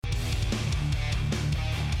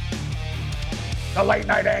The late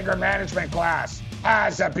night anger management class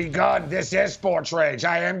has begun. This is Sports Rage.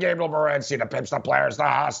 I am Gabriel Morency, the pimps, the players, the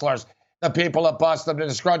hustlers, the people that bust them, the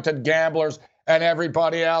disgruntled gamblers, and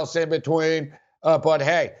everybody else in between. But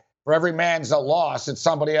hey, for every man's a loss, it's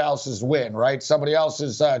somebody else's win, right? Somebody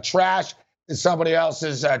else's trash is somebody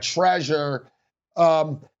else's treasure.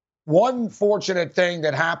 One fortunate thing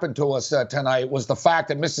that happened to us tonight was the fact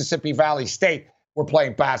that Mississippi Valley State were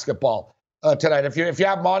playing basketball tonight. If you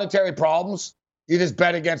have monetary problems, you just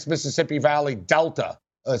bet against Mississippi Valley Delta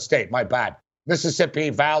State. My bad. Mississippi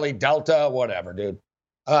Valley Delta, whatever, dude.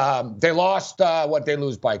 They lost what they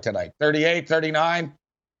lose by tonight, 38-39.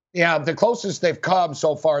 Yeah, the closest they've come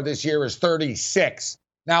so far this year is 36.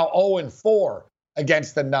 Now 0-4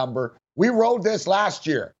 against the number. We rode this last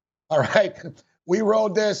year. All right, we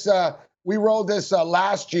rode this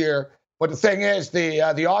last year. But the thing is,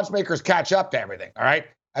 the odds makers catch up to everything. All right,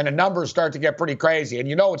 and the numbers start to get pretty crazy. And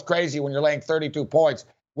you know it's crazy when you're laying 32 points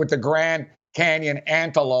with the Grand Canyon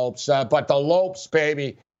Antelopes. But the Lopes,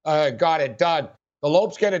 baby, got it done. The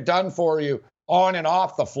Lopes get it done for you on and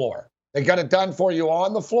off the floor. They get it done for you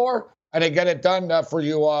on the floor, and they get it done for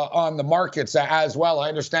you on the markets as well. I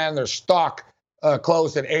understand their stock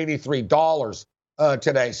closed at $83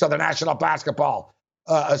 today. So the National Basketball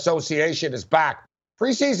Association is back.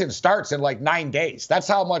 Preseason starts in like 9 days. That's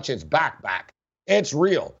how much it's back. It's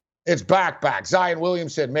real. It's back. Zion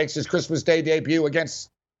Williamson makes his Christmas Day debut against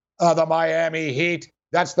the Miami Heat.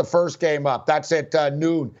 That's the first game up. That's at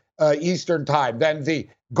noon Eastern time. Then the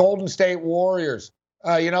Golden State Warriors.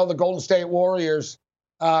 The Golden State Warriors,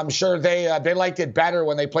 I'm sure they liked it better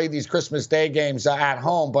when they played these Christmas Day games at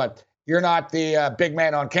home, but you're not the big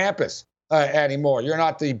man on campus anymore. You're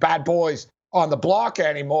not the bad boys on the block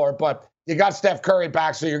anymore, but you got Steph Curry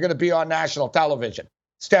back, so you're going to be on national television.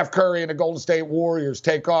 Steph Curry and the Golden State Warriors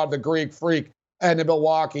take on the Greek Freak and the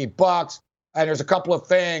Milwaukee Bucks, and there's a couple of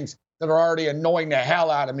things that are already annoying the hell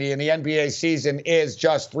out of me, and the NBA season is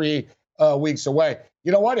just 3 weeks away.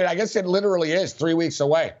 You know what? I guess it literally is 3 weeks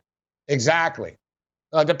away. Exactly.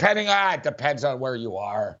 It depends on where you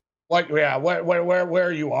are.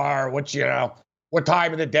 Where you are. What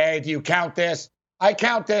time of the day do you count this? I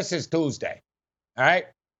count this as Tuesday. All right.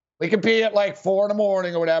 We could be at like 4 a.m.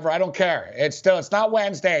 or whatever. I don't care. It's not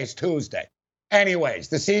Wednesday. It's Tuesday. Anyways,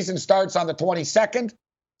 the season starts on the 22nd. It's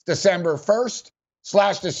December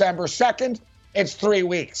 1st/December 2nd. It's 3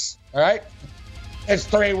 weeks. All right. It's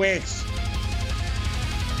 3 weeks.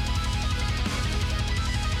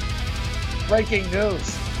 Breaking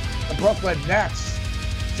news. The Brooklyn Nets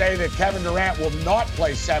say that Kevin Durant will not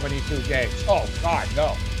play 72 games. Oh, God,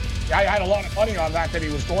 no. I had a lot of money on that he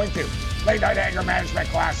was going to. Late night anger management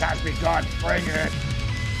class has begun. Bring it.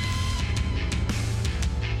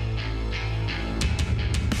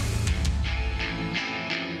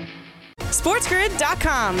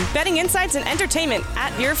 SportsGrid.com. Betting insights and entertainment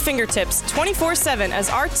at your fingertips 24/7 as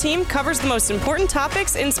our team covers the most important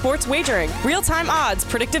topics in sports wagering. Real-time odds,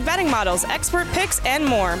 predictive betting models, expert picks, and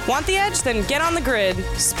more. Want the edge? Then get on the grid.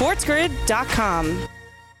 SportsGrid.com.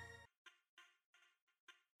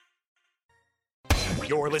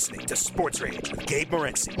 You're listening to Sports Rage with Gabe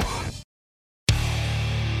Morency.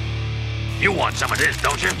 You want some of this,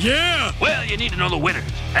 don't you? Yeah! Well, you need to know the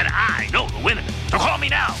winners, and I know the winners. So call me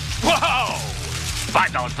now. Whoa!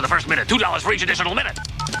 $5 for the first minute, $2 for each additional minute.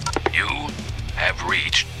 You have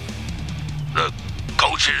reached the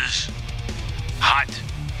coach's hot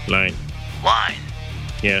line.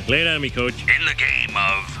 Yeah, lay it on me, coach. In the game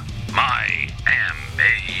of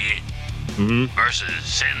Miami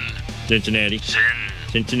versus Cincinnati.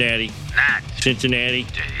 Not Cincinnati.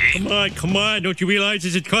 Come on. Don't you realize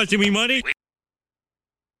this is costing me money?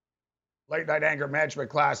 Late night anger management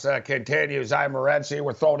class continues. I'm Morency.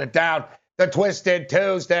 We're throwing it down. The Twisted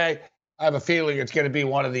Tuesday. I have a feeling it's going to be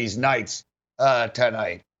one of these nights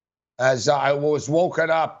tonight. As I was woken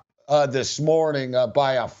up this morning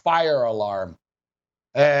by a fire alarm.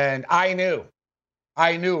 And I knew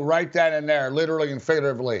right then and there, literally and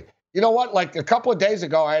figuratively. You know what? Like a couple of days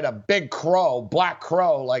ago, I had a big black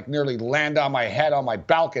crow, like nearly land on my head on my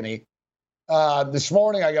balcony. This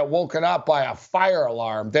morning, I got woken up by a fire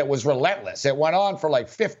alarm that was relentless. It went on for like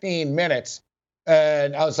 15 minutes.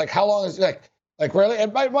 And I was like, how long is it? Like really?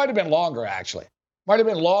 It might have been longer, actually. Might have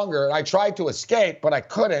been longer. And I tried to escape, but I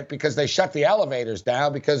couldn't because they shut the elevators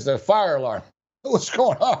down because the fire alarm was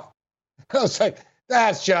going off. I was like,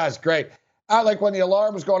 that's just great. Like when the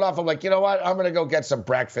alarm was going off, I'm like, you know what? I'm going to go get some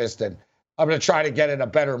breakfast and I'm going to try to get in a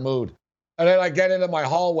better mood. And then I get into my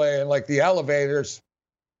hallway and like the elevator's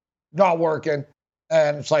not working.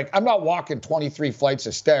 And it's like, I'm not walking 23 flights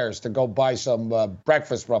of stairs to go buy some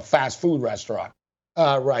breakfast from a fast food restaurant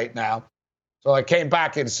right now. So I came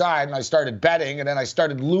back inside and I started betting, and then I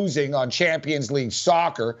started losing on Champions League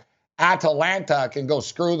soccer. Atalanta can go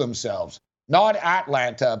screw themselves. Not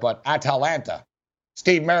Atlanta, but Atalanta.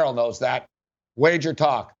 Steve Merrill knows that. Wager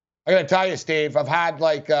talk. I got to tell you, Steve, I've had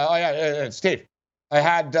Steve, I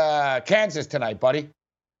had Kansas tonight, buddy.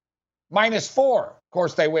 -4. Of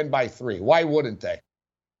course, they win by 3. Why wouldn't they?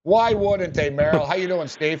 Why wouldn't they, Merrill? How you doing,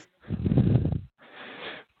 Steve?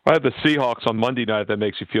 I had the Seahawks on Monday night. If that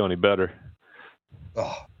makes you feel any better.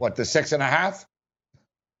 Oh, what, the 6.5?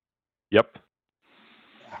 Yep.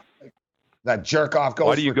 That jerk off goes.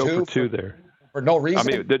 Why do you for go for 2 there? For no reason? I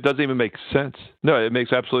mean, it doesn't even make sense. No, it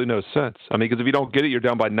makes absolutely no sense. I mean, because if you don't get it, you're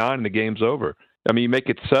down by 9 and the game's over. I mean, you make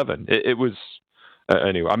it 7. It was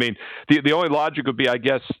anyway. I mean, the only logic would be, I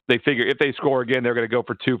guess, they figure if they score again, they're going to go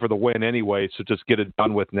for 2 for the win anyway. So just get it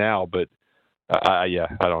done with now. But I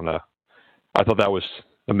don't know. I thought that was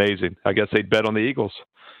amazing. I guess they'd bet on the Eagles,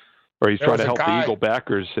 or he's trying to help the Eagle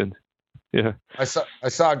backers. And yeah, I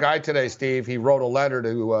saw a guy today, Steve. He wrote a letter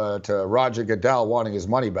to Roger Goodell wanting his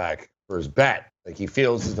money back for his bet. Like he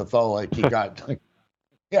feels as though like he got,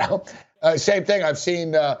 same thing. I've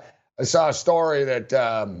seen. I saw a story that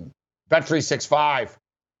Bet365,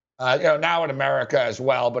 now in America as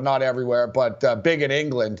well, but not everywhere, but big in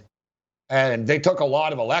England, and they took a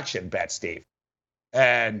lot of election bets, Steve.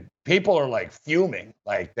 And people are like fuming,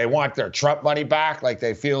 like they want their Trump money back, like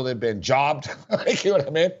they feel they've been jobbed. Like, you know what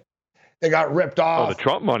I mean? They got ripped off. Oh, the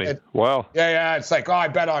Trump money. Wow. Yeah. It's like, oh, I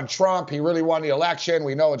bet on Trump. He really won the election.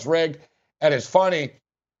 We know it's rigged. And it's funny.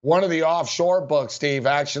 One of the offshore books, Steve,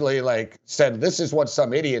 actually like said, this is what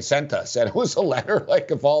some idiot sent us. And it was a letter like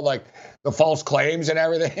of all like the false claims and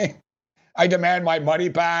everything. I demand my money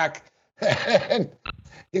back. And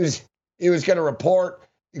he was going to report.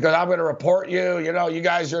 He goes, I'm going to report you. You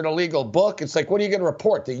guys are an illegal book. It's like, what are you going to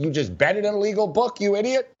report? That you just betted an illegal book, you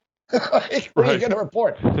idiot? What are you going to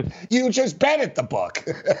report? You just betted the book.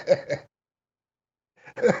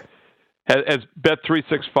 Has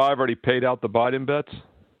Bet365 already paid out the Biden bets?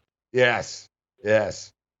 Yes.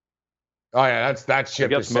 Oh yeah, that's ship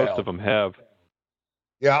I guess most of them have.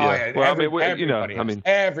 Yeah. Yeah. Oh, yeah. Well,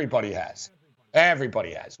 Everybody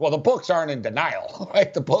has. Well, the books aren't in denial,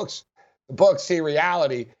 right? The books see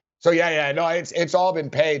reality. So yeah. No, it's all been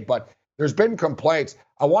paid, but there's been complaints.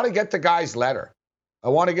 I want to get the guy's letter. I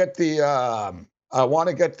want to get the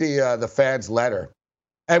fans' letter.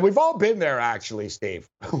 And we've all been there, actually, Steve.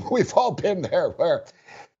 We've all been there where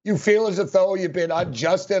you feel as though you've been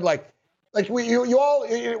unjusted. Like we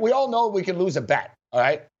all know we can lose a bet. All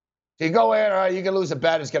right. So you go in, all right, you can lose a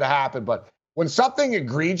bet. It's going to happen. But when something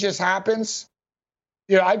egregious happens,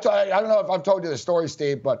 I don't know if I've told you the story,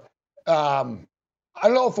 Steve, but I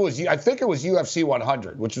don't know if it was, I think it was UFC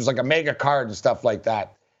 100, which was like a mega card and stuff like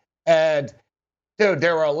that. And dude,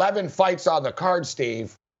 there were 11 fights on the card,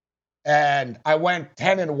 Steve, and I went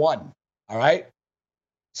 10-1. All right.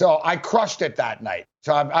 So I crushed it that night.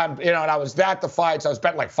 So I'm and I was at the fights. I was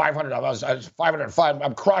betting like 500. I was 505.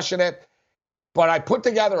 I'm crushing it. But I put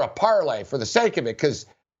together a parlay for the sake of it because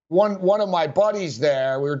one of my buddies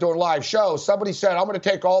there, we were doing live shows. Somebody said, I'm going to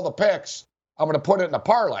take all the picks. I'm going to put it in a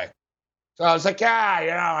parlay. So I was like,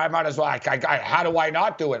 I might as well. How do I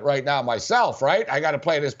not do it right now myself, right? I got to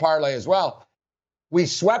play this parlay as well. We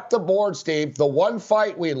swept the board, Steve. The one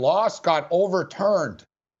fight we lost got overturned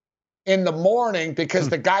in the morning because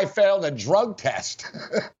the guy failed a drug test.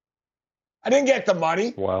 I didn't get the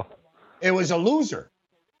money. Wow. It was a loser.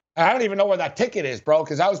 I don't even know where that ticket is, bro,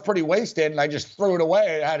 because I was pretty wasted and I just threw it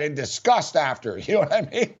away. I had in disgust after. You know what I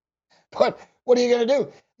mean? But what are you going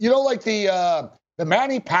to do? Like the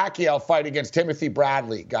Manny Pacquiao fight against Timothy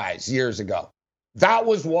Bradley, guys, years ago. That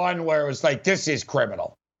was one where it was like, this is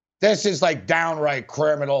criminal. This is like downright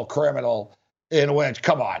criminal in which,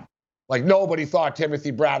 come on. Like nobody thought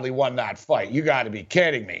Timothy Bradley won that fight. You got to be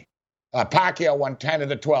kidding me. Pacquiao won 10 of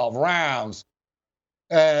the 12 rounds.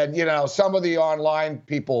 And, some of the online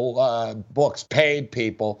people, books paid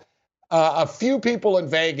people. A few people in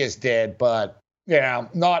Vegas did, but,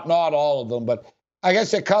 not all of them. But I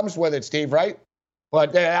guess it comes with it, Steve, right?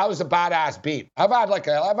 But that was a badass beat. I've had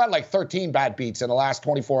like 13 bad beats in the last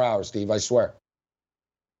 24 hours, Steve, I swear.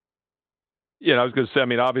 Yeah, I was going to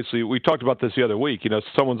say, obviously, we talked about this the other week.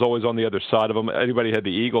 Someone's always on the other side of them. Anybody had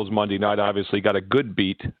the Eagles Monday night, obviously got a good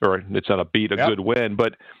beat, or it's not a beat, a good win.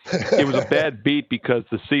 But it was a bad beat because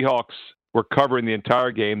the Seahawks were covering the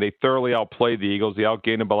entire game. They thoroughly outplayed the Eagles. They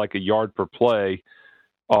outgained them by like a yard per play.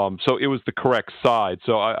 So it was the correct side.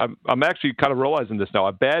 So I'm actually kind of realizing this now.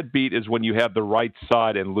 A bad beat is when you have the right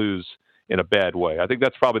side and lose in a bad way. I think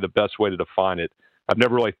that's probably the best way to define it. I've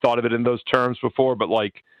never really thought of it in those terms before, but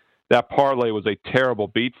like, that parlay was a terrible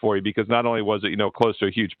beat for you because not only was it, close to a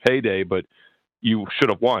huge payday, but you should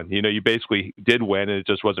have won. You basically did win, and it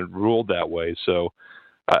just wasn't ruled that way. So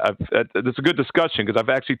it's a good discussion because I've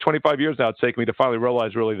actually 25 years now it's taken me to finally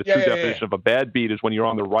realize really the true definition of a bad beat is when you're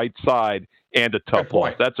on the right side and a tough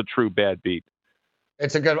loss. That's a true bad beat.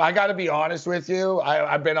 It's a good. I got to be honest with you.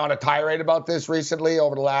 I've been on a tirade about this recently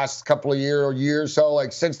over the last couple of years. So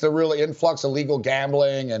like since the real influx of legal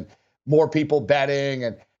gambling and more people betting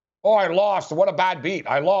and I lost. What a bad beat.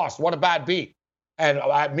 I lost. What a bad beat. And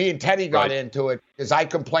me and Teddy got into it because I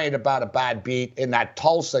complained about a bad beat in that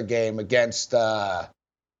Tulsa game against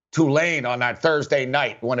Tulane on that Thursday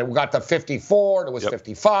night when it got to 54. It was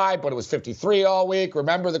 55, but it was 53 all week.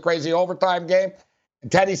 Remember the crazy overtime game?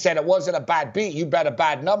 And Teddy said it wasn't a bad beat. You bet a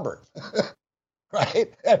bad number,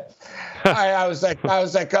 right? I was like,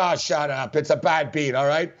 oh, shut up. It's a bad beat, all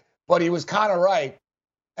right? But he was kind of right.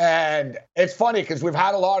 And it's funny because we've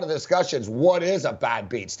had a lot of discussions. What is a bad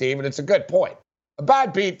beat, Steve? And it's a good point. A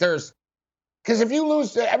bad beat, because if you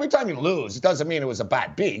lose, every time you lose, it doesn't mean it was a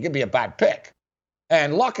bad beat. It could be a bad pick.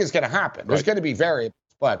 And luck is going to happen. There's going to be variables.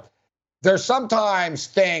 But there's sometimes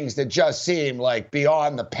things that just seem like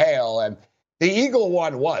beyond the pale. And the Eagle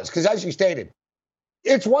one was, because as you stated,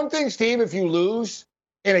 it's one thing, Steve, if you lose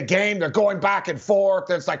in a game, they're going back and forth.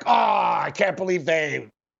 It's like, I can't believe they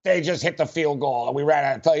just hit the field goal and we ran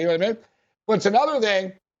out of time. You know what I mean? But it's another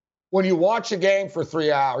thing when you watch a game for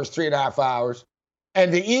 3 hours, 3.5 hours,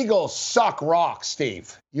 and the Eagles suck rocks,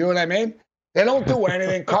 Steve. You know what I mean? They don't do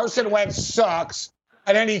anything. Carson Wentz sucks,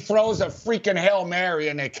 and then he throws a freaking Hail Mary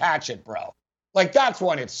and they catch it, bro. Like, that's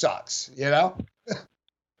when it sucks, you know?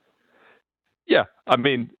 Yeah, I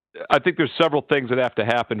mean, I think there's several things that have to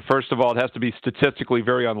happen. First of all, it has to be statistically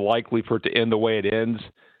very unlikely for it to end the way it ends.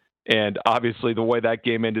 And obviously the way that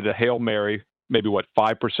game ended, a Hail Mary, maybe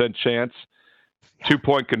 5% chance,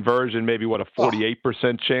 2-point conversion, maybe a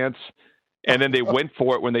 48% chance. And then they went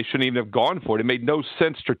for it when they shouldn't even have gone for it. It made no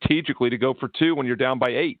sense strategically to go for 2 when you're down by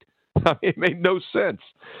 8. I mean, it made no sense.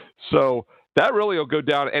 So that really will go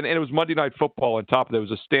down. And it was Monday Night Football on top of it. It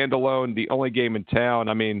was a standalone, the only game in town.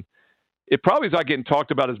 I mean, it probably is not getting talked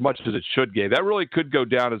about as much as it should, Gabe. That really could go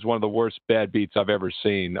down as one of the worst bad beats I've ever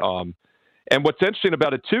seen. And what's interesting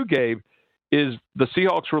about it too, Gabe, is the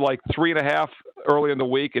Seahawks were like 3.5 early in the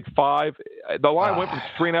week at 5. The line went from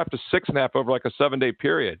 3.5 to 6.5 over like a 7-day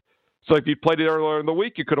period. So if you played it earlier in the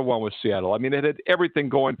week, you could have won with Seattle. I mean, it had everything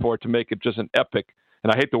going for it to make it just an epic.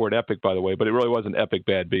 And I hate the word epic, by the way, but it really was an epic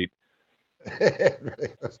bad beat.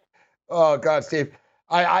 Oh God, Steve.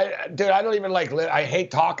 Dude, I don't even I hate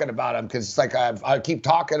talking about him because it's like I keep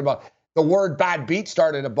talking about the word bad beat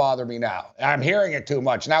started to bother me now. I'm hearing it too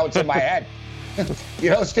much. Now it's in my head. You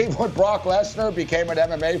know, Steve, when Brock Lesnar became an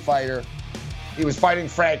MMA fighter, he was fighting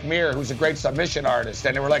Frank Mir, who's a great submission artist.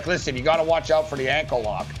 And they were like, listen, you got to watch out for the ankle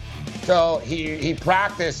lock. So he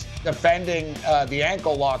practiced defending the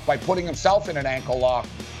ankle lock by putting himself in an ankle lock.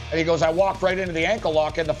 And he goes, I walked right into the ankle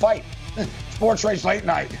lock in the fight. Sports Rage Late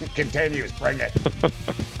Night continues. Bring it.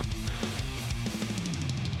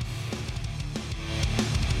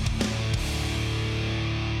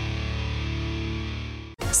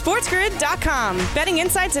 SportsGrid.com. Betting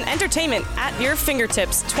insights and entertainment at your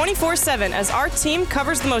fingertips 24/7 as our team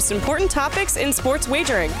covers the most important topics in sports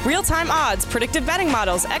wagering. Real-time odds, predictive betting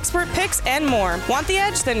models, expert picks, and more. Want the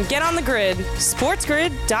edge? Then get on the grid.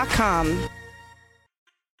 SportsGrid.com.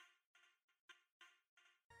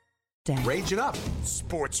 Rage it up.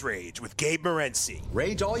 Sports Rage with Gabe Morency.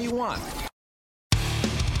 Rage all you want.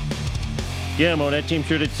 Yeah, Mo, that team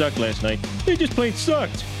sure did suck last night. They just plain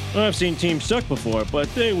sucked. Well, I've seen teams suck before,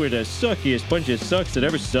 but they were the suckiest bunch of sucks that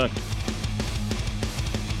ever sucked.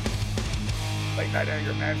 Late Night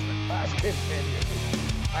Anger Management class continues.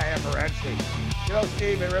 I am Morency. You know,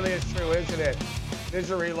 Steve, it really is true, isn't it?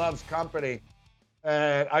 Misery loves company.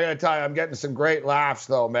 And I gotta tell you, I'm getting some great laughs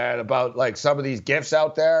though, man, about like some of these gifs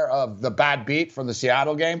out there of the bad beat from the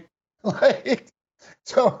Seattle game.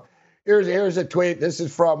 So here's a tweet. This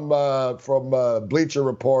is from Bleacher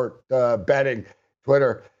Report betting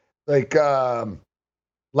Twitter. Like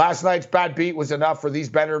last night's bad beat was enough for these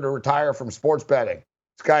bettors to retire from sports betting.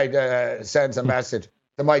 This guy sends a message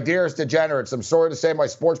to my dearest degenerates. I'm sorry to say my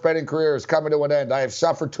sports betting career is coming to an end. I have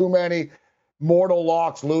suffered too many mortal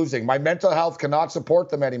locks losing. My mental health cannot support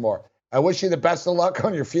them anymore. I wish you the best of luck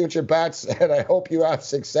on your future bets, and I hope you have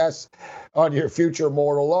success on your future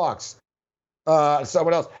mortal locks.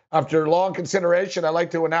 Someone else. After long consideration, I'd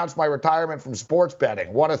like to announce my retirement from sports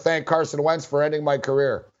betting. Want to thank Carson Wentz for ending my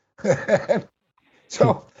career.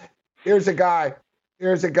 So here's a guy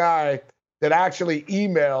that actually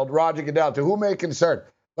emailed Roger Goodell, to whom may concern.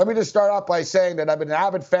 let me just start off by saying that I've been an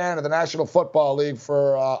avid fan of the National Football League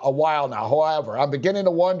for a while now. However, I'm beginning to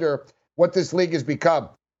wonder what this league has become.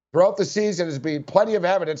 Throughout the season, there's been plenty of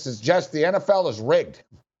evidence that suggests the NFL is rigged.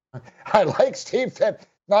 I like Steve said,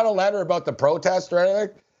 not a letter about the protest or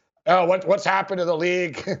anything. What's happened to the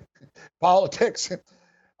league? Politics.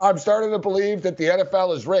 I'm starting to believe that the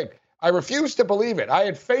NFL is rigged. I refuse to believe it. I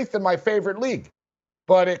had faith in my favorite league,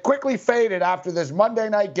 but it quickly faded after this Monday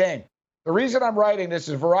night game. The reason I'm writing this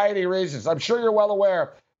is a variety of reasons. I'm sure you're well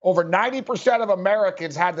aware, over 90% of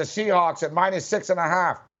Americans had the Seahawks at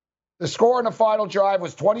 -6.5. The score in the final drive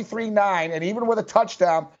was 23-9, and even with a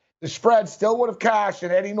touchdown, the spread still would have cashed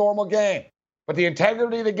in any normal game. But the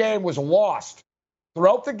integrity of the game was lost.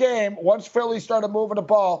 Throughout the game, once Philly started moving the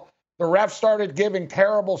ball, the refs started giving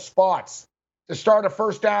terrible spots. The start of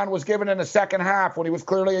first down was given in the second half when he was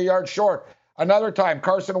clearly a yard short. Another time,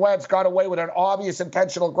 Carson Wentz got away with an obvious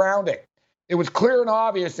intentional grounding. It was clear and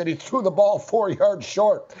obvious that he threw the ball 4 yards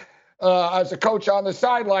short. As a coach on the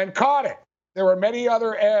sideline, caught it. There were many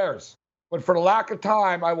other errors, but for the lack of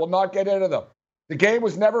time, I will not get into them. The game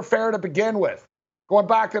was never fair to begin with. Going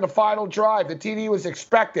back to the final drive, the TD was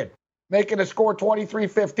expected, making the score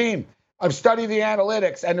 23-15. I've studied the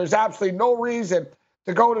analytics, and there's absolutely no reason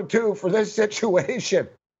to go to 2 for this situation.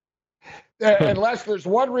 Unless there's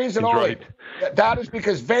one reason only. Right. That is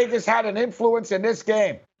because Vegas had an influence in this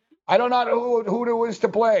game. I don't know who is to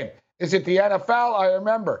blame. Is it the NFL? I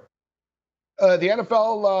remember. The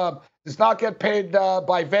NFL does not get paid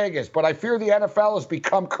by Vegas, but I fear the NFL has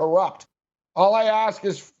become corrupt. All I ask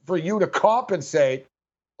is for you to compensate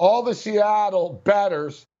all the Seattle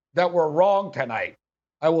bettors that were wrong tonight.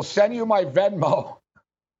 I will send you my Venmo,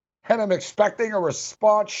 and I'm expecting a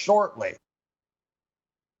response shortly.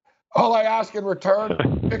 All I ask in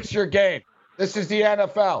return, fix your game. This is the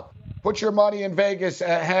NFL. Put your money in Vegas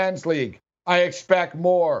Hands League. I expect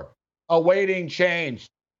more. Awaiting change.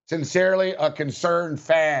 Sincerely, a concerned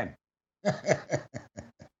fan.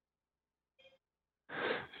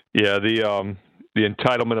 Yeah, the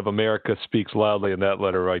entitlement of America speaks loudly in that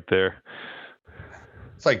letter right there.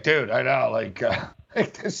 It's like, dude, I know,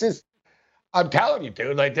 like this is, I'm telling you,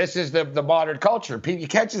 dude, like this is the modern culture. You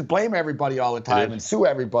can't just blame everybody all the time and sue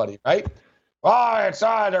everybody, right? Oh, they're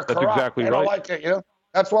corrupt. That's exactly they right. Don't like it, you know?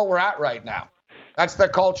 That's what we're at right now. That's the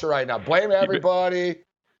culture right now. Blame everybody,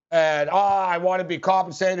 and I want to be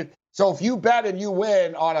compensated. So if you bet and you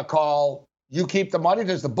win on a call, you keep the money.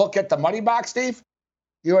 Does the book get the money back, Steve?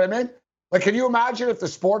 You know what I mean? Like, can you imagine if the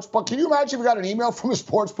sports book? Can you imagine if we got an email from a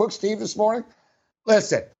sports book, Steve, this morning?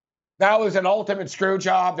 Listen, that was an ultimate screw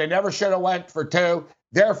job. They never should have went for 2.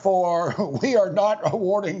 Therefore, we are not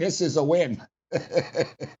awarding this as a win.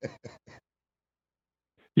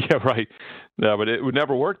 Yeah, right. No, but it would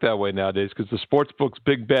never work that way nowadays because the sports book's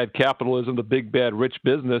big bad capitalism, the big bad rich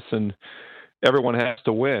business, and everyone has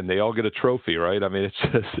to win. They all get a trophy, right? I mean,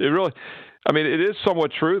 it is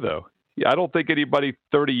somewhat true though. I don't think anybody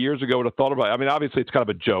 30 years ago would have thought about it. I mean, obviously it's kind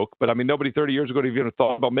of a joke, but I mean, nobody 30 years ago would have even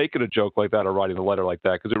thought about making a joke like that or writing a letter like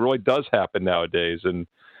that because it really does happen nowadays. And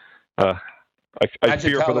I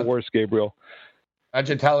fear for the worst, Gabriel.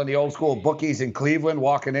 Imagine telling the old school bookies in Cleveland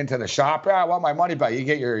walking into the shop, I want my money back. You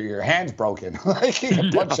get your hands broken. Like you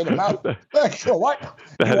can punch in the mouth. Like, so what?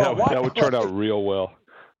 That would turn out real well.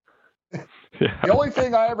 Yeah. The only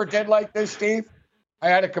thing I ever did like this, Steve, I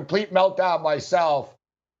had a complete meltdown myself.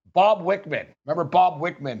 Bob Wickman. Remember Bob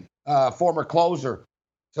Wickman, former closer.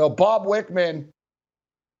 So Bob Wickman,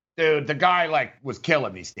 dude, the guy like was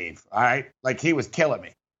killing me, Steve. All right? Like he was killing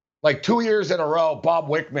me. Like 2 years in a row, Bob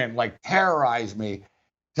Wickman like terrorized me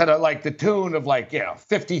to the tune of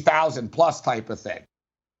 50,000 plus type of thing.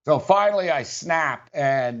 So finally I snapped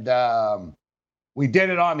and we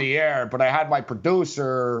did it on the air, but I had my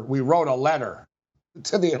producer, we wrote a letter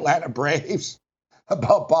to the Atlanta Braves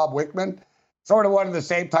about Bob Wickman. Sort of one of the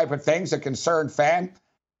same type of things, a concerned fan.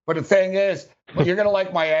 But the thing is, you're going to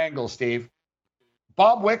like my angle, Steve.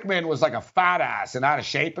 Bob Wickman was like a fat ass and out of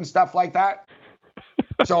shape and stuff like that.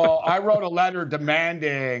 So I wrote a letter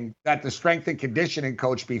demanding that the strength and conditioning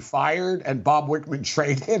coach be fired and Bob Wickman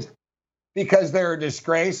traded because they're a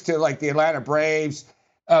disgrace to the Atlanta Braves.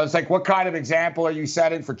 It's like, what kind of example are you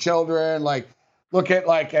setting for children? Like, look at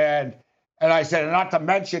and I said, and not to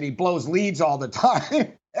mention he blows leads all the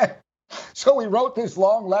time. So we wrote this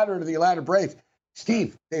long letter to the Atlanta Braves.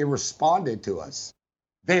 Steve, they responded to us.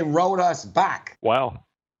 They wrote us back. Wow.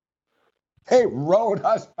 They wrote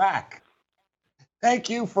us back. Thank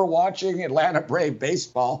you for watching Atlanta Brave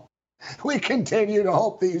baseball. We continue to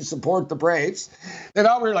hope that you support the Braves. And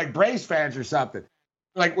now we're like Braves fans or something.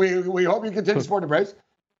 Like we hope you continue to support the Braves.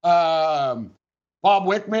 Bob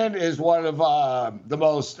Wickman is one of the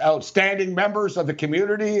most outstanding members of the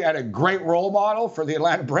community and a great role model for the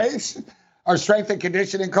Atlanta Braves. Our strength and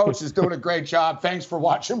conditioning coach is doing a great job. Thanks for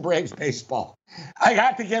watching Braves baseball. I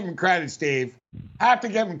have to give him credit, Steve. I have to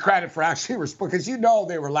give him credit for actually responding, because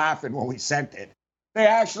they were laughing when we sent it. They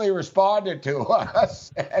actually responded to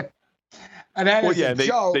us. And then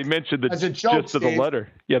they mentioned the gist of the letter.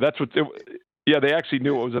 Yeah, that's what. They actually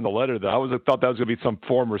knew what was in the letter. Though I thought that was going to be some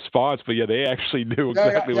form response, but they actually knew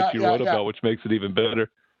exactly what you wrote about, which makes it even better.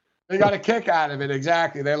 They got a kick out of it,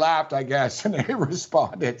 exactly. They laughed, I guess, and they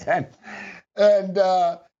responded. And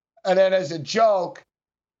then as a joke,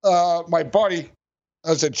 my buddy,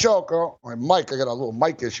 as a joke, my mic, I got a little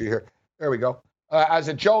mic issue here. There we go. As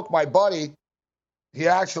a joke, my buddy, he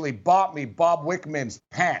actually bought me Bob Wickman's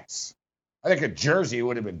pants. I think a jersey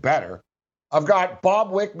would have been better. I've got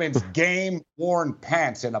Bob Wickman's game-worn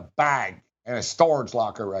pants in a bag in a storage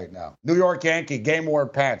locker right now. New York Yankee game-worn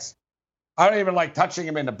pants. I don't even like touching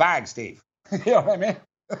him in the bag, Steve. You know what I mean?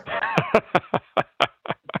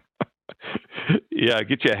 Yeah,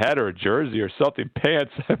 get you a hat or a jersey or something.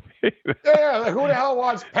 Pants. Like, who the hell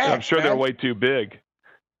wants pants? I'm sure they're way too big.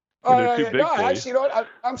 Actually, you know what?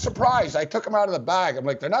 I'm surprised. I took them out of the bag. I'm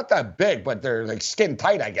like, they're not that big, but they're like skin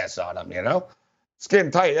tight, I guess, on them,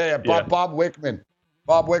 Skin tight. Yeah. Bob Wickman.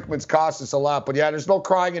 Bob Wickman's cost us a lot. But there's no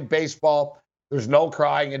crying in baseball. There's no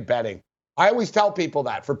crying in betting. I always tell people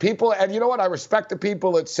that. For people, and you know what? I respect the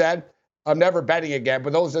people that said, I'm never betting again,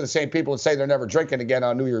 but those are the same people that say they're never drinking again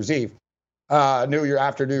on New Year's Eve,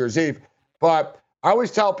 after New Year's Eve. But I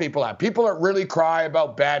always tell people that. People that really cry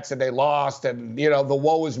about bets and they lost and, the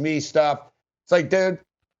woe is me stuff. It's like, dude,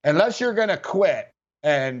 unless you're going to quit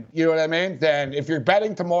and, you know what I mean? Then if you're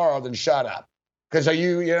betting tomorrow, then shut up. Because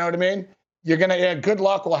you know what I mean? You're going to, good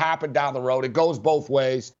luck will happen down the road. It goes both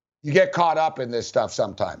ways. You get caught up in this stuff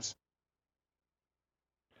sometimes.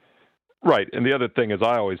 Right. And the other thing, as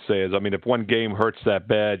I always say, is, if one game hurts that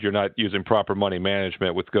bad, you're not using proper money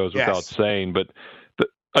management, which goes without saying. But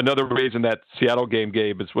another reason that Seattle game,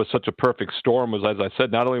 Gabe, was such a perfect storm was, as I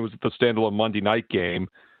said, not only was it the standalone Monday night game,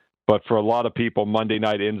 but for a lot of people, Monday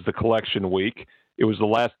night ends the collection week. It was the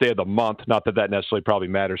last day of the month. Not that necessarily probably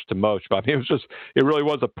matters to most, but it really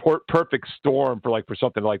was a perfect storm for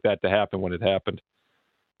something like that to happen when it happened,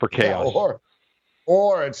 for chaos. Yeah,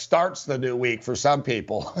 or it starts the new week for some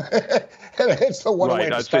people. It's the one way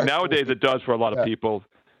to start. Nowadays it does for a lot of people.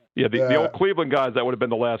 Yeah, the old Cleveland guys, that would have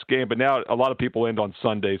been the last game, but now a lot of people end on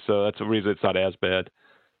Sunday, so that's the reason it's not as bad.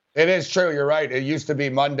 It is true. You're right. It used to be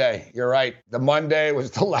Monday. You're right. The Monday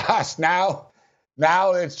was the last. Now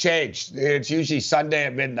it's changed. It's usually Sunday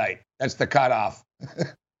at midnight. That's the cutoff.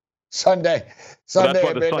 Sunday that's why at the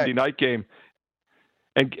midnight. Sunday night game.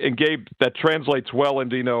 And Gabe, that translates well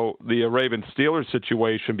into the Ravens-Steelers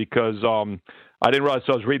situation, because I didn't realize,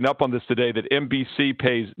 so I was reading up on this today, that NBC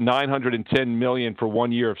pays $910 million for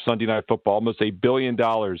 1 year of Sunday Night Football, almost $1 billion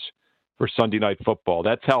for Sunday Night Football.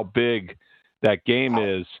 That's how big that game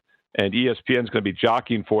is, and ESPN's going to be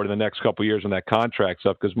jockeying for it in the next couple of years when that contract's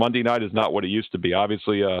up, because Monday night is not what it used to be.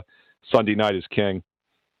 Obviously, Sunday night is king.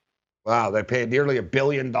 Wow, they paid nearly $1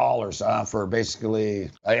 billion for basically,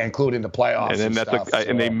 including the playoffs. And then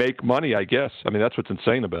and they make money, I guess. That's what's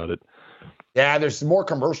insane about it. Yeah, there's more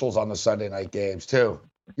commercials on the Sunday night games too.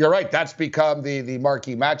 You're right. That's become the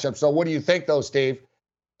marquee matchup. So what do you think, though, Steve?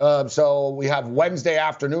 So we have Wednesday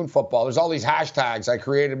afternoon football. There's all these hashtags. I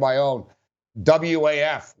created my own.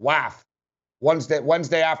 WAF, WAF,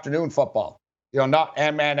 Wednesday afternoon football. Not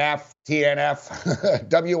MNF, TNF,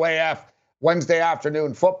 WAF, Wednesday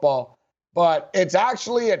afternoon football. But it's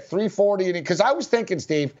actually at 3:40. Because I was thinking,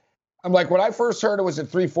 Steve, I'm like, when I first heard it was at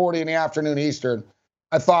 3:40 in the afternoon Eastern,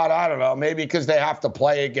 I thought, I don't know, maybe because they have to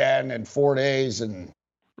play again in 4 days, and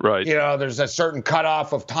right, there's a certain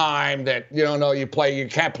cutoff of time that you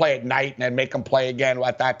can't play at night and then make them play again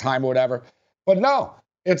at that time or whatever. But no,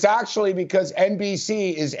 it's actually because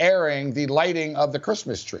NBC is airing the lighting of the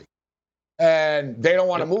Christmas tree, and they don't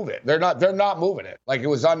want to move it. They're not moving it. Like, it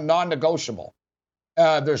was non-negotiable.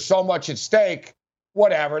 There's so much at stake.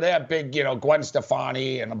 Whatever, they have big, Gwen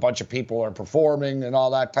Stefani and a bunch of people are performing and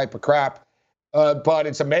all that type of crap. But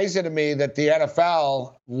it's amazing to me that the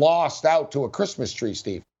NFL lost out to a Christmas tree,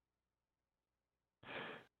 Steve.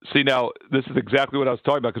 See, now, this is exactly what I was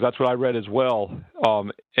talking about, because that's what I read as well.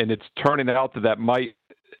 And it's turning out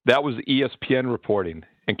that was ESPN reporting.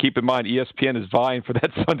 And keep in mind, ESPN is vying for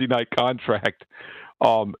that Sunday night contract.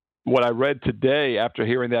 What I read today, after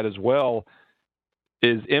hearing that as well,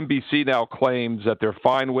 is NBC now claims that they're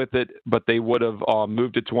fine with it, but they would have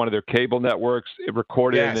moved it to one of their cable networks,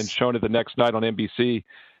 recorded it, and then shown it the next night on NBC.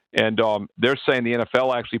 And they're saying the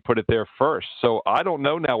NFL actually put it there first. So I don't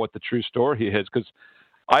know now what the true story is, because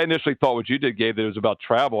I initially thought what you did, Gabe, that it was about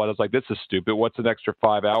travel. And I was like, this is stupid. What's an extra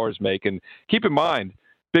 5 hours make? And keep in mind,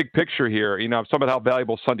 big picture here, I'm talking about how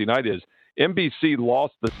valuable Sunday night is. NBC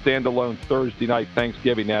lost the standalone Thursday night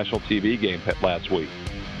Thanksgiving national TV game last week.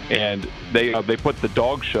 And they put the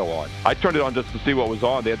dog show on. I turned it on just to see what was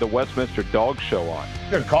on. They had the Westminster Dog Show on.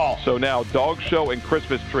 Good call. So now Dog Show and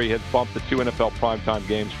Christmas Tree has bumped the 2 NFL primetime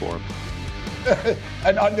games for him.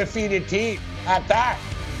 An undefeated team at that.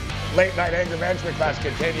 Late night anger management class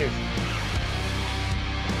continues.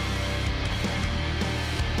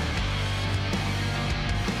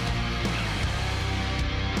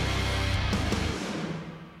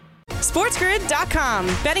 SportsGrid.com.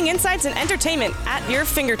 Betting insights and entertainment at your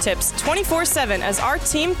fingertips 24/7 as our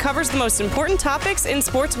team covers the most important topics in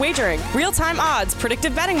sports wagering. Real-time odds,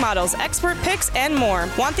 predictive betting models, expert picks, and more.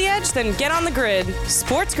 Want the edge? Then get on the grid.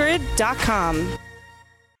 SportsGrid.com.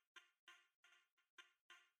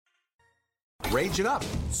 Rage it up.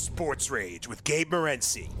 Sports Rage with Gabe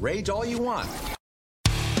Morency. Rage all you want.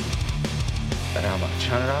 And how much?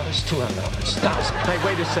 $100? $200? Stop. Hey,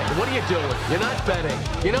 wait a second. What are you doing? You're not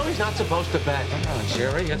betting. You know he's not supposed to bet. Come on,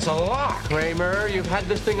 Jerry. It's a lock. Kramer, you've had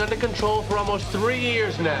this thing under control for almost 3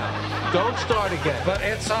 years now. Don't start again. But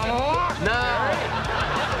it's a lock. No.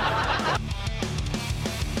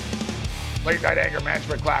 Late night anger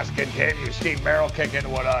management class continues. Steve Merrill kicking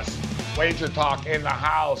with us. Wager talk in the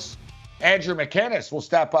house. Andrew McInnes will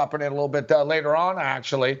step up in it a little bit later on,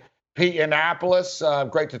 actually. Pete Annapolis,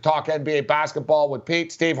 great to talk NBA basketball with Pete.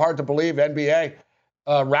 Steve, hard to believe NBA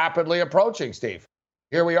rapidly approaching, Steve.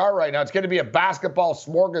 Here we are right now. It's going to be a basketball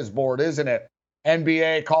smorgasbord, isn't it?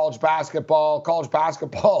 NBA, college basketball. College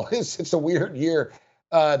basketball it's a weird year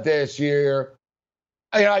this year.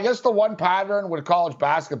 I guess the one pattern with college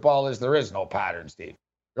basketball is there is no pattern, Steve.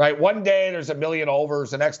 Right? One day there's a million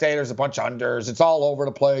overs. The next day there's a bunch of unders. It's all over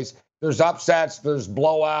the place. There's upsets. There's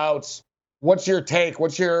blowouts. What's your take?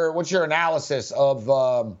 What's your analysis of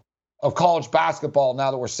college basketball now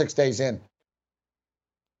that we're 6 days in?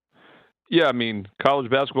 Yeah, I mean, college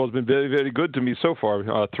basketball has been very, very good to me so far.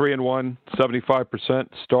 3-1, 75%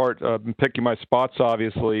 start. Been picking my spots,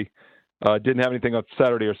 obviously. Didn't have anything on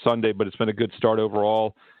Saturday or Sunday, but it's been a good start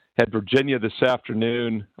overall. Had Virginia this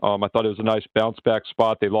afternoon. I thought it was a nice bounce-back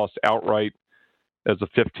spot. They lost outright as a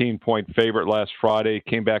 15-point favorite last Friday.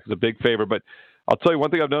 Came back as a big favorite, but I'll tell you one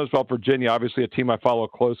thing I've noticed about Virginia, obviously a team I follow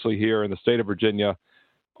closely here in the state of Virginia.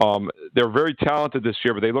 They're very talented this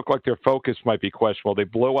year, but they look like their focus might be questionable. They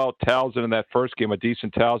blow out Towson in that first game, a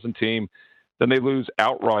decent Towson team. Then they lose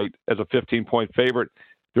outright as a 15-point favorite.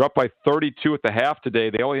 They're up by 32 at the half today.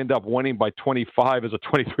 They only end up winning by 25 as a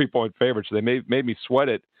 23-point favorite, so they made me sweat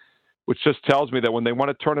it, which just tells me that when they want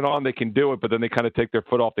to turn it on, they can do it, but then they kind of take their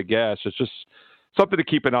foot off the gas. It's just something to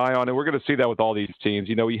keep an eye on, and we're going to see that with all these teams.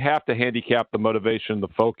 You have to handicap the motivation, the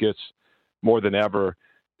focus more than ever.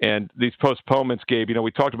 And these postponements, Gabe,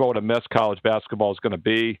 we talked about what a mess college basketball is going to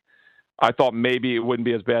be. I thought maybe it wouldn't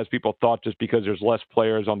be as bad as people thought just because there's less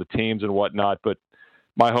players on the teams and whatnot. But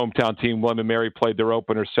my hometown team, William & Mary, played their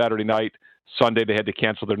opener Saturday night. Sunday, they had to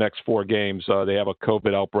cancel their next 4 games. They have a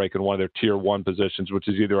COVID outbreak in one of their Tier 1 positions, which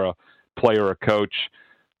is either a player or a coach.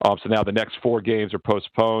 So now the next 4 games are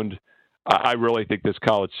postponed. I really think this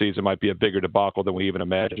college season might be a bigger debacle than we even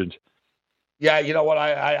imagined. Yeah, you know what?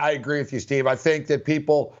 I agree with you, Steve. I think that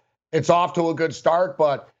it's off to a good start,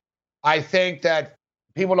 but I think that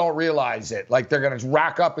people don't realize it. Like, they're going to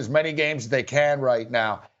rack up as many games as they can right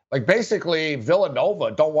now. Like, basically,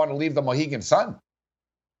 Villanova don't want to leave the Mohegan Sun.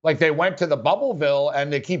 Like, they went to the Bubbleville,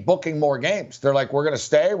 and they keep booking more games. They're like, we're going to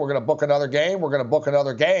stay. We're going to book another game. We're going to book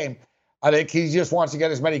another game. I think he just wants to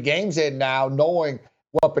get as many games in now, knowing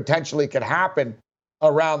what potentially could happen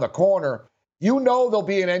around the corner. There'll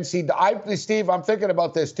be an NCAA. Steve, I'm thinking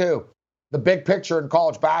about this too. The big picture in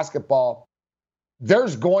college basketball,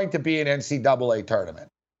 there's going to be an NCAA tournament.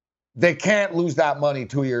 They can't lose that money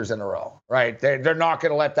 2 years in a row, right? They're not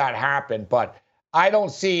going to let that happen. But I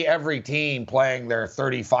don't see every team playing their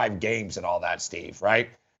 35 games and all that, Steve, right?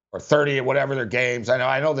 Or 30, whatever their games.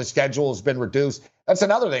 I know the schedule has been reduced. That's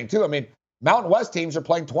another thing too. I mean, Mountain West teams are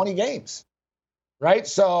playing 20 games. Right.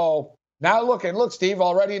 So now look, Steve,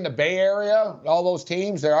 already in the Bay Area, all those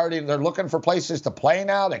teams, they're looking for places to play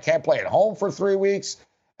now. They can't play at home for 3 weeks.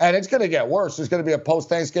 And it's going to get worse. There's going to be a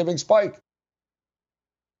post-Thanksgiving spike.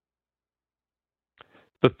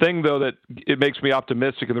 The thing, though, that it makes me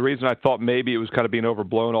optimistic, and the reason I thought maybe it was kind of being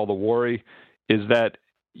overblown, all the worry, is that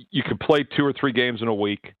you could play 2 or 3 games in a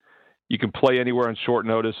week. You can play anywhere on short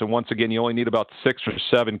notice, and once again, you only need about 6 or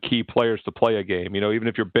 7 key players to play a game. Even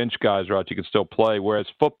if your bench guys are out, you can still play. Whereas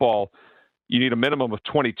football, you need a minimum of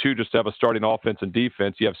 22 just to have a starting offense and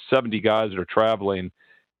defense. You have 70 guys that are traveling,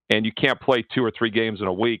 and you can't play 2 or 3 games in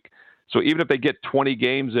a week. So even if they get 20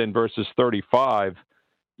 games in versus 35,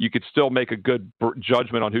 you could still make a good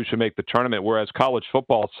judgment on who should make the tournament. Whereas college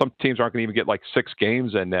football, some teams aren't going to even get like 6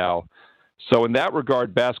 games in now. So in that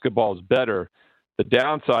regard, basketball is better. The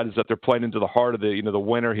downside is that they're playing into the heart of the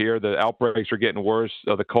winter here. The outbreaks are getting worse.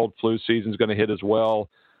 The cold flu season is going to hit as well.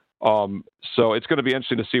 So it's going to be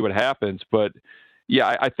interesting to see what happens. But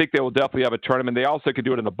yeah, I think they will definitely have a tournament. They also could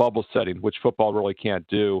do it in a bubble setting, which football really can't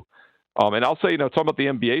do. And I'll say, talking about the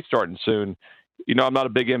NBA starting soon, I'm not a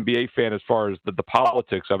big NBA fan as far as the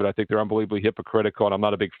politics of it. I think they're unbelievably hypocritical, and I'm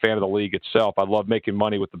not a big fan of the league itself. I love making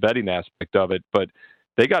money with the betting aspect of it, but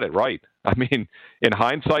they got it right. I mean, in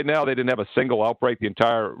hindsight now, they didn't have a single outbreak the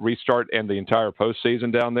entire restart and the entire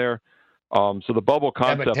postseason down there. So the bubble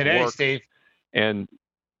concept but today, works. Steve, and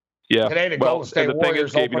yeah, today the Golden State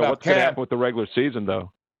Warriors open up what's going to camp. happen with the regular season,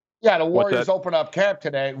 though? Yeah, the Warriors open up camp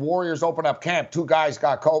today. Warriors open up camp. 2 guys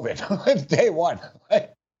got COVID day one.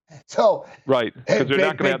 So right, because they're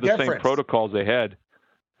not going to have the same protocols they had.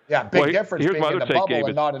 Yeah, big difference being in the bubble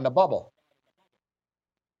and not in the bubble.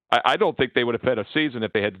 I don't think they would have had a season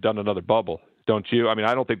if they had done another bubble, don't you? I mean,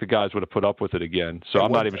 I don't think the guys would have put up with it again. So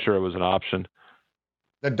I'm not even sure it was an option.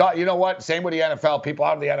 You know what? Same with the NFL. People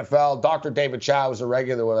out of the NFL. Dr. David Chow was a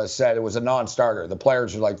regular when I said it was a non-starter. The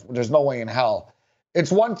players are like, there's no way in hell.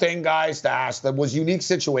 It's one thing, guys, to ask them. It was a unique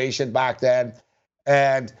situation back then.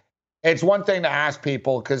 And it's one thing to ask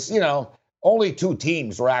people because, only 2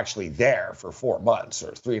 teams were actually there for 4 months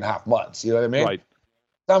or 3.5 months. You know what I mean? Right.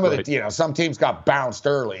 Some of the, some teams got bounced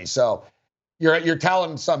early. So you're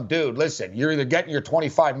telling some dude, listen, you're either getting your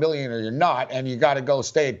 $25 million or you're not, and you got to go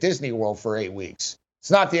stay at Disney World for 8 weeks.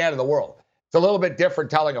 It's not the end of the world. It's a little bit different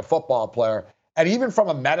telling a football player. And even from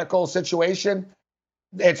a medical situation,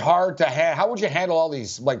 it's hard to how would you handle all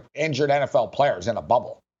these like injured NFL players in a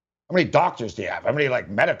bubble? How many doctors do you have? How many like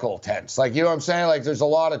medical tents? Like, you know what I'm saying? Like, there's a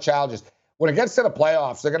lot of challenges. When it gets to the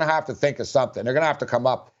playoffs, they're going to have to think of something. They're going to have to come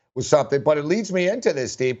up with something. But it leads me into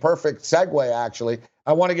this, Steve. Perfect segue, actually.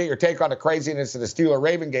 I want to get your take on the craziness of the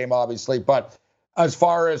Steeler-Raven game, obviously. But as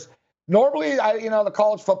far as normally, the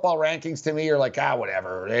college football rankings to me are like,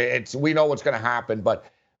 whatever. We know what's going to happen. But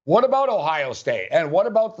what about Ohio State? And what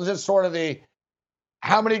about just sort of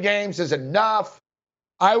how many games is enough?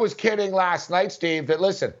 I was kidding last night, Steve, that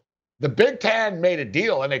listen, the Big Ten made a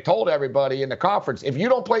deal, and they told everybody in the conference, if you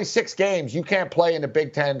don't play 6 games, you can't play in the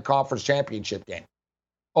Big Ten Conference Championship game.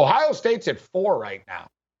 Ohio State's at 4 right now.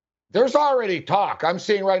 There's already talk I'm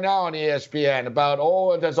seeing right now on ESPN about,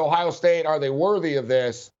 does Ohio State, are they worthy of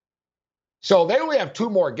this? So they only have 2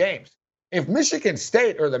 more games. If Michigan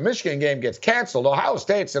State or the Michigan game gets canceled, Ohio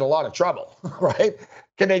State's in a lot of trouble, right?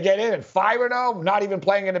 Can they get in at 5-0, not even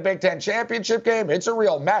playing in the Big Ten Championship game? It's a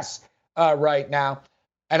real mess right now.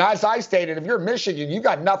 And as I stated, if you're Michigan, you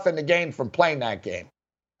got nothing to gain from playing that game.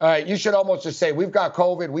 All right, you should almost just say, we've got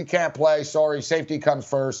COVID, we can't play, sorry, safety comes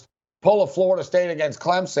first. Pull a Florida State against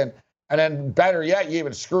Clemson, and then better yet, you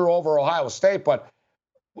even screw over Ohio State. But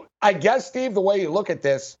I guess, Steve, the way you look at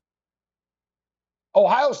this,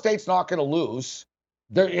 Ohio State's not going to lose.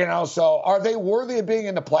 So are they worthy of being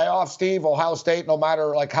in the playoffs, Steve, Ohio State, no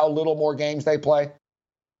matter like how little more games they play?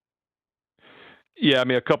 Yeah, I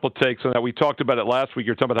mean, a couple of takes on that. We talked about it last week.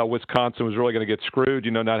 You're talking about how Wisconsin was really going to get screwed,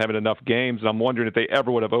 not having enough games. And I'm wondering if they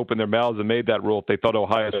ever would have opened their mouths and made that rule if they thought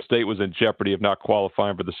Ohio State was in jeopardy of not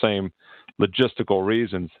qualifying for the same logistical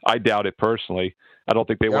reasons. I doubt it personally. I don't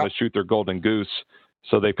think they want to shoot their golden goose.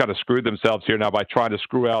 So they've kind of screwed themselves here now by trying to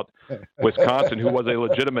screw out Wisconsin, who was a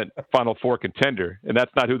legitimate Final Four contender. And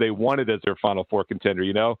that's not who they wanted as their Final Four contender,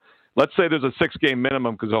 Let's say there's a 6-game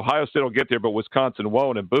minimum because Ohio State will get there, but Wisconsin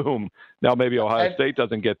won't, and boom, now maybe Ohio State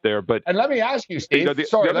doesn't get there. But let me ask you, Steve. Let me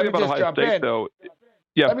just jump in.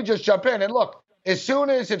 Let me just jump in. And look, as soon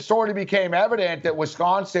as it sort of became evident that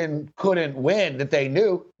Wisconsin couldn't win, that they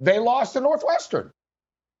knew, they lost to Northwestern.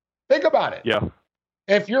 Think about it. Yeah.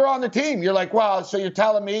 If you're on the team, you're like, well, so you're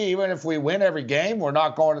telling me even if we win every game, we're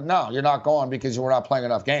not going to? No, you're not going because we're not playing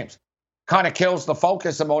enough games. Kind of kills the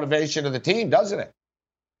focus and motivation of the team, doesn't it?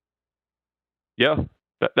 Yeah,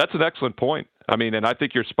 that's an excellent point. I mean, and I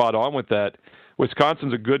think you're spot on with that.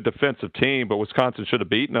 Wisconsin's a good defensive team, but Wisconsin should have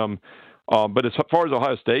beaten them. But as far as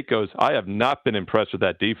Ohio State goes, I have not been impressed with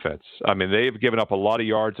that defense. I mean, they've given up a lot of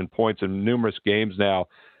yards and points in numerous games now.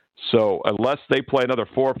 So unless they play another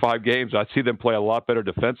 4 or 5 games, I see them play a lot better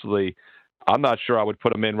defensively. I'm not sure I would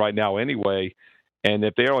put them in right now anyway. And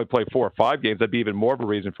if they only play 4 or 5 games, that'd be even more of a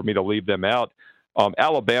reason for me to leave them out.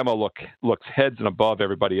 Alabama looks heads and above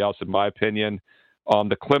everybody else, in my opinion.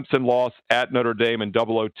 The Clemson loss at Notre Dame in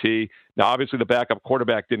double OT. Now, obviously, the backup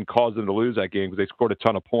quarterback didn't cause them to lose that game because they scored a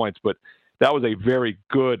ton of points, but that was a very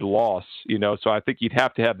good loss, So I think you'd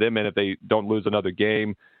have to have them in if they don't lose another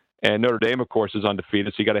game. And Notre Dame, of course, is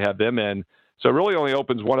undefeated, so you got to have them in. So it really only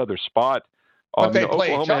opens one other spot. But they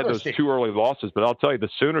play Oklahoma each other, had those Steve. 2 early losses, but I'll tell you, the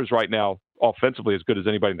Sooners right now, offensively, as good as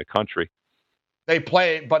anybody in the country. They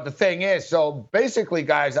play, but the thing is, so basically,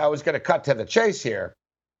 guys, I was going to cut to the chase here.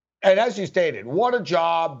 And as you stated, what a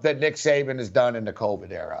job that Nick Saban has done in the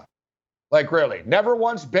COVID era. Like, really, never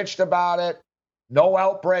once bitched about it. No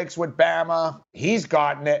outbreaks with Bama. He's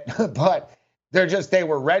gotten it, but they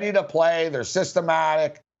were ready to play. They're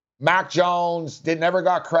systematic. Mac Jones never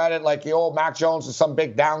got credit. Like, Mac Jones is some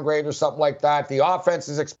big downgrade or something like that. The offense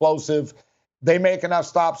is explosive. They make enough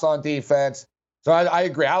stops on defense. So I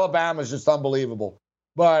agree. Alabama is just unbelievable.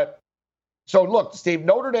 But so look, Steve,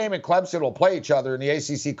 Notre Dame and Clemson will play each other in the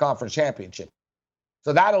ACC Conference Championship.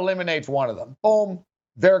 So that eliminates one of them. Boom,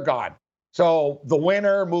 they're gone. So the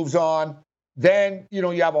winner moves on. Then, you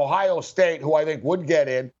have Ohio State, who I think would get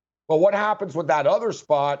in. But what happens with that other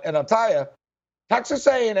spot? And I'll tell you, Texas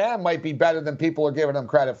A&M might be better than people are giving them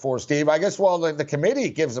credit for, Steve. I guess, the committee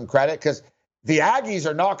gives them credit because the Aggies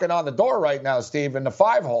are knocking on the door right now, Steve, in the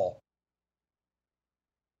 5-hole.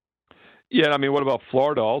 Yeah, I mean, what about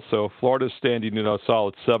Florida also? Florida's standing,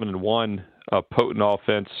 solid 7-1, potent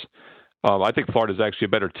offense. I think Florida's actually a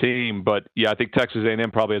better team, but yeah, I think Texas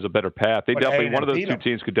A&M probably has a better path. One of those 2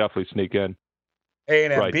 teams could definitely sneak in.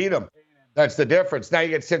 A&M beat them. That's the difference. Now you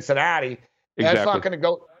get Cincinnati. Exactly.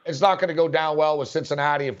 It's not going to go down well with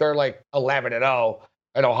Cincinnati if they're like 11-0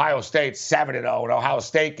 and Ohio State's 7-0 and Ohio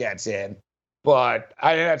State gets in. But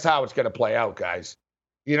I think that's how it's going to play out, guys.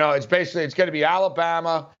 It's going to be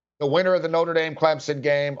Alabama, the winner of the Notre Dame Clemson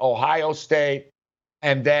game, Ohio State,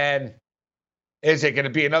 and then is it going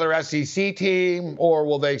to be another SEC team, or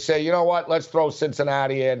will they say, you know what, let's throw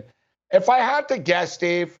Cincinnati in? If I had to guess,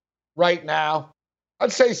 Steve, right now,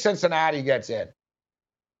 I'd say Cincinnati gets in.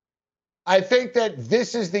 I think that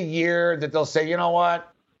this is the year that they'll say, you know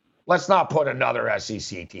what, let's not put another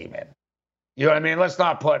SEC team in. You know what I mean? Let's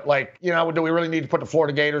not put do we really need to put the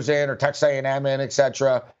Florida Gators in or Texas A&M in, et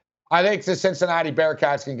cetera? I think the Cincinnati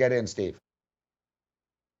Bearcats can get in, Steve.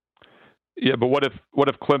 Yeah, but what if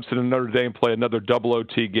Clemson and Notre Dame play another double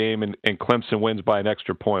OT game and Clemson wins by an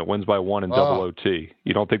extra point, wins by 1 in double OT?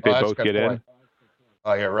 You don't think they both get in?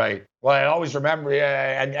 Oh, you're right. Well, I always remember,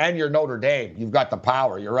 and you're Notre Dame. You've got the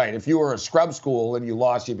power. You're right. If you were a scrub school and you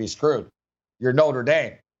lost, you'd be screwed. You're Notre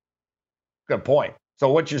Dame. Good point.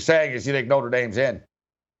 So what you're saying is you think Notre Dame's in?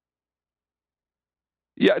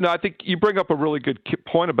 Yeah, no, I think you bring up a really good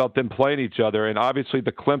point about them playing each other, and obviously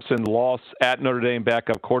the Clemson loss at Notre Dame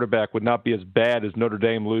backup quarterback would not be as bad as Notre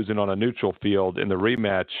Dame losing on a neutral field in the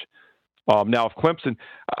rematch. Now, if Clemson,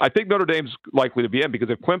 I think Notre Dame's likely to be in because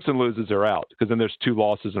if Clemson loses, they're out because then there's 2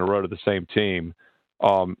 losses in a row to the same team.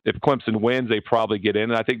 If Clemson wins, they probably get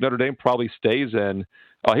in, and I think Notre Dame probably stays in.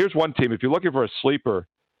 Here's one team. If you're looking for a sleeper,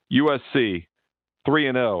 USC,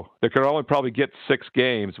 3-0. They could only probably get 6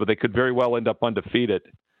 games, but they could very well end up undefeated.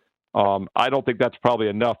 I don't think that's probably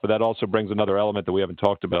enough, but that also brings another element that we haven't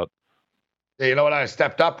talked about. Yeah, you know what? I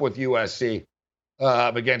stepped up with USC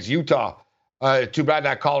against Utah. Too bad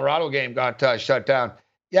that Colorado game got shut down.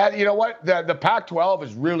 Yeah, you know what? The Pac-12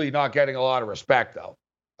 is really not getting a lot of respect, though.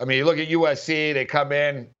 I mean, you look at USC, they come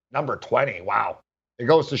in number 20. Wow. It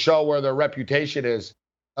goes to show where their reputation is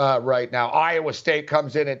right now. Iowa State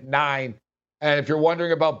comes in at 9. And if you're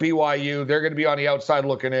wondering about BYU, they're going to be on the outside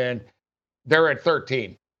looking in. They're at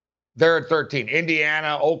 13.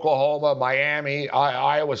 Indiana, Oklahoma, Miami,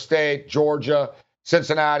 Iowa State, Georgia,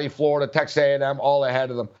 Cincinnati, Florida, Texas A&M, all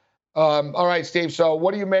ahead of them. All right, Steve. So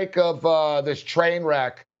what do you make of this train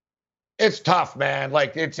wreck? It's tough, man.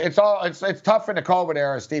 Like it's tough in the COVID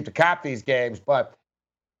era, Steve, to cap these games. But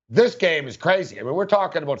this game is crazy. I mean, we're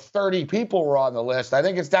talking about 30 people were on the list. I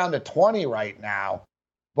think it's down to 20 right now.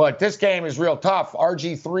 But this game is real tough.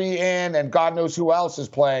 RG3 in, and God knows who else is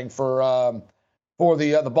playing for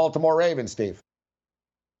the Baltimore Ravens, Steve.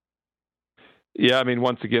 Yeah, I mean,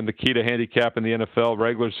 once again, the key to handicap in the NFL,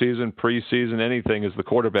 regular season, preseason, anything, is the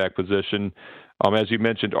quarterback position. As you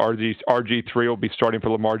mentioned, RG3 will be starting for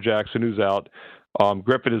Lamar Jackson, who's out.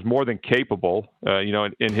 Griffin is more than capable.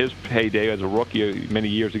 In his heyday as a rookie many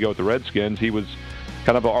years ago with the Redskins, he was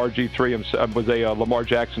kind of a RG3, was a Lamar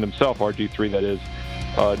Jackson himself, RG3 that is.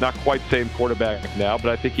 Not quite the same quarterback now, but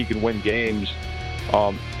I think he can win games.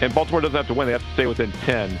 And Baltimore doesn't have to win. They have to stay within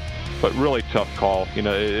 10. But really tough call.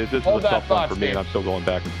 This is a tough one for me, and I'm still going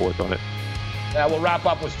back and forth on it. Yeah, we'll wrap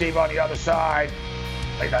up with Steve on the other side.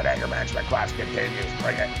 Late Night Anger Management class continues.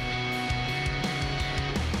 Bring it.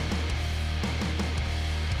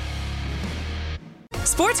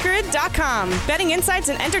 SportsGrid.com. Betting insights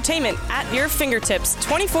and entertainment at your fingertips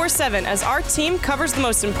 24/7 as our team covers the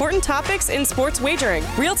most important topics in sports wagering.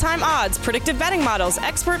 Real-time odds, predictive betting models,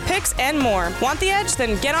 expert picks, and more. Want the edge?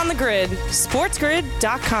 Then get on the grid.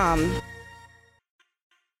 SportsGrid.com.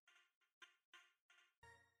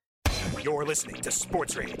 You're listening to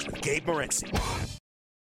Sports Rage with Gabe Morency.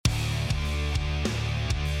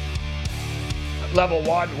 Level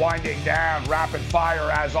 1 winding down, rapid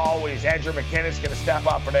fire as always. Andrew McKinnon's going to step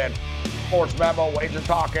up and in. Sports Memo, Wager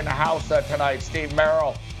Talk in the house tonight. Steve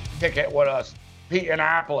Merrill, kick it with us. Pete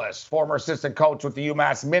Annapolis, former assistant coach with the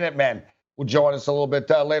UMass Minutemen, will join us a little bit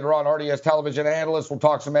later on. RDS television analyst. We'll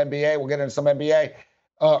talk some NBA. We'll get into some NBA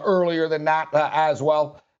earlier than that as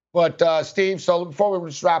well. But Steve, so before we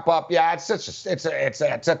just wrap up, yeah, it's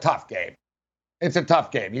a tough game. It's a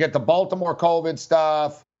tough game. You get the Baltimore COVID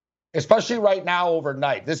stuff. Especially right now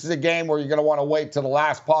overnight. This is a game where you're going to want to wait to the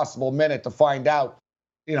last possible minute to find out,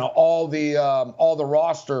 all the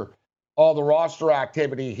roster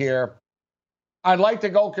activity here. I'd like to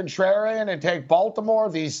go contrarian and take Baltimore.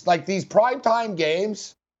 These primetime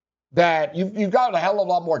games that you've got a hell of a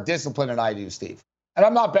lot more discipline than I do, Steve. And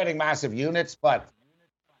I'm not betting massive units, but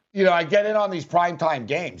I get in on these primetime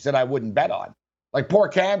games that I wouldn't bet on. Like poor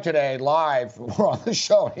Cam today live, we're on the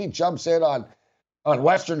show, and he jumps in on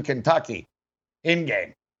Western Kentucky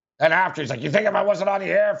in-game. And after, he's like, you think if I wasn't on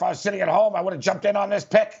the air, if I was sitting at home, I would have jumped in on this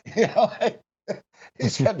pick?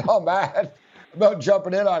 He's getting all mad about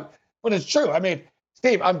jumping in on. But it's true. I mean,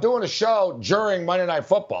 Steve, I'm doing a show during Monday Night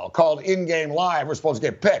Football called In-Game Live. We're supposed to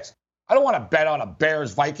get picks. I don't want to bet on a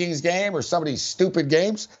Bears-Vikings game or some of these stupid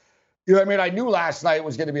games. You know what I mean? I knew last night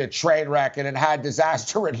was going to be a train wreck, and it had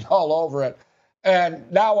disaster written all over it.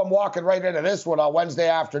 And now I'm walking right into this one on Wednesday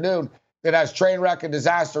afternoon that has train wreck and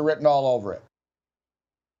disaster written all over it.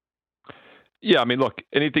 Yeah, I mean, look,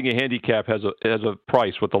 anything you handicap has a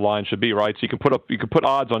price. What the line should be, right? So you can put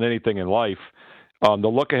odds on anything in life. The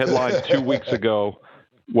look-ahead line 2 weeks ago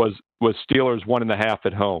was Steelers 1.5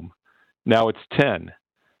 at home. Now it's 10.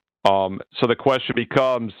 So the question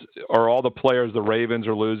becomes: are all the players the Ravens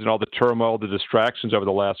are losing, all the turmoil, the distractions over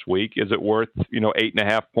the last week, is it worth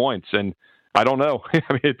 8.5 points? And I don't know.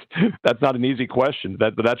 I mean, that's not an easy question.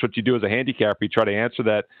 That's what you do as a handicapper. You try to answer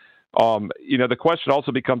that. The question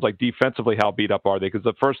also becomes like defensively, how beat up are they? Because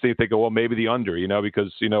the first thing you think, well, maybe the under,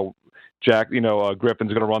 because Griffin's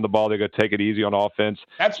going to run the ball. They're going to take it easy on offense.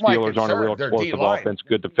 That's my Steelers aren't a real explosive offense,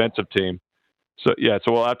 good defensive team. So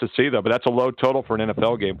we'll have to see though. But that's a low total for an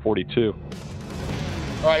NFL game, 42.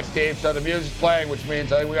 All right, Steve. So the music's playing, which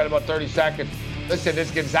means I think we got about 30 seconds. Listen,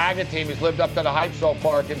 this Gonzaga team has lived up to the hype so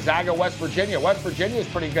far. Gonzaga, West Virginia. West Virginia is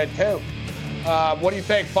pretty good, too. What do you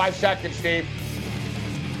think? 5 seconds, Steve.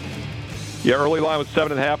 Yeah, early line was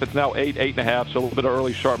 7.5. It's now 8.5. So a little bit of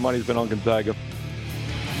early sharp money's been on Gonzaga.